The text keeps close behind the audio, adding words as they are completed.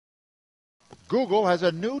Google has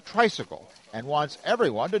a new tricycle and wants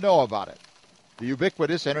everyone to know about it. The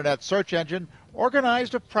ubiquitous internet search engine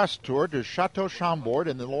organized a press tour to Chateau Chambord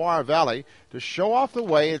in the Loire Valley to show off the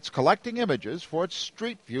way it's collecting images for its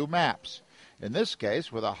Street View maps. In this case,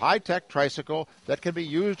 with a high-tech tricycle that can be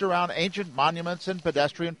used around ancient monuments and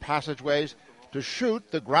pedestrian passageways to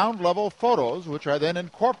shoot the ground-level photos, which are then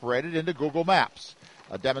incorporated into Google Maps.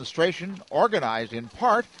 A demonstration organized in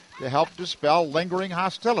part to help dispel lingering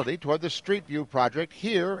hostility toward the Street View project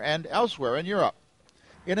here and elsewhere in Europe.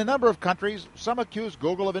 In a number of countries, some accuse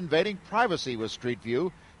Google of invading privacy with Street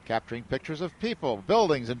View, capturing pictures of people,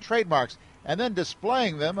 buildings, and trademarks, and then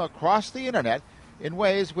displaying them across the Internet in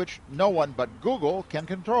ways which no one but Google can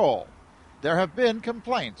control. There have been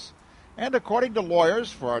complaints, and according to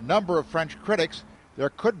lawyers for a number of French critics, there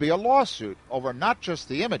could be a lawsuit over not just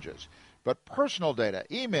the images, but personal data,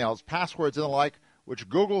 emails, passwords, and the like, which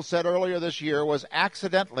Google said earlier this year was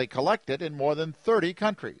accidentally collected in more than 30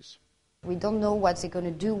 countries. We don't know what they're going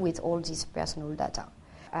to do with all this personal data.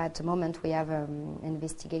 At the moment, we have an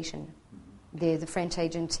investigation. The French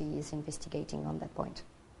agency is investigating on that point.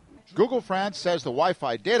 Google France says the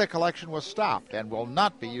Wi-Fi data collection was stopped and will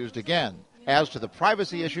not be used again. As to the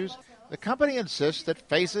privacy issues, the company insists that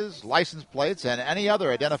faces, license plates, and any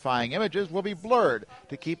other identifying images will be blurred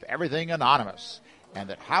to keep everything anonymous, and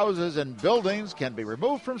that houses and buildings can be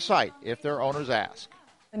removed from sight if their owners ask.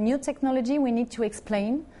 A new technology we need to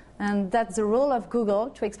explain, and that's the role of Google,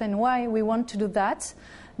 to explain why we want to do that.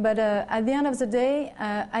 But at the end of the day,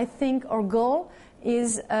 I think our goal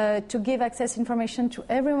is to give access information to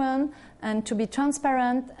everyone and to be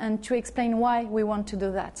transparent and to explain why we want to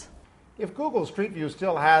do that. If Google Street View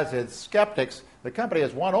still has its skeptics, the company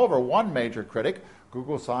has won over one major critic.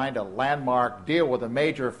 Google signed a landmark deal with a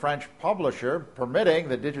major French publisher permitting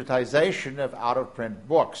the digitization of out-of-print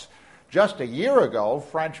books. Just a year ago,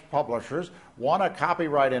 French publishers won a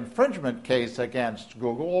copyright infringement case against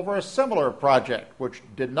Google over a similar project, which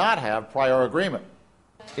did not have prior agreement.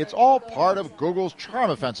 It's all part of Google's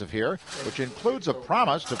charm offensive here, which includes a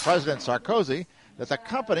promise to President Sarkozy that the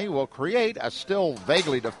company will create a still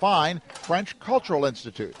vaguely defined French Cultural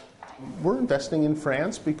Institute. We're investing in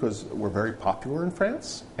France because we're very popular in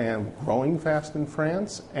France and growing fast in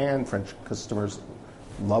France, and French customers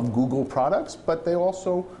love Google products, but they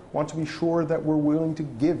also want to be sure that we're willing to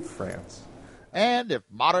give France. And if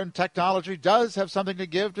modern technology does have something to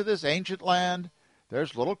give to this ancient land,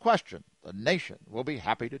 there's little question the nation will be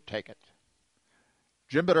happy to take it.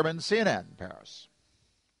 Jim Bitterman, CNN, Paris.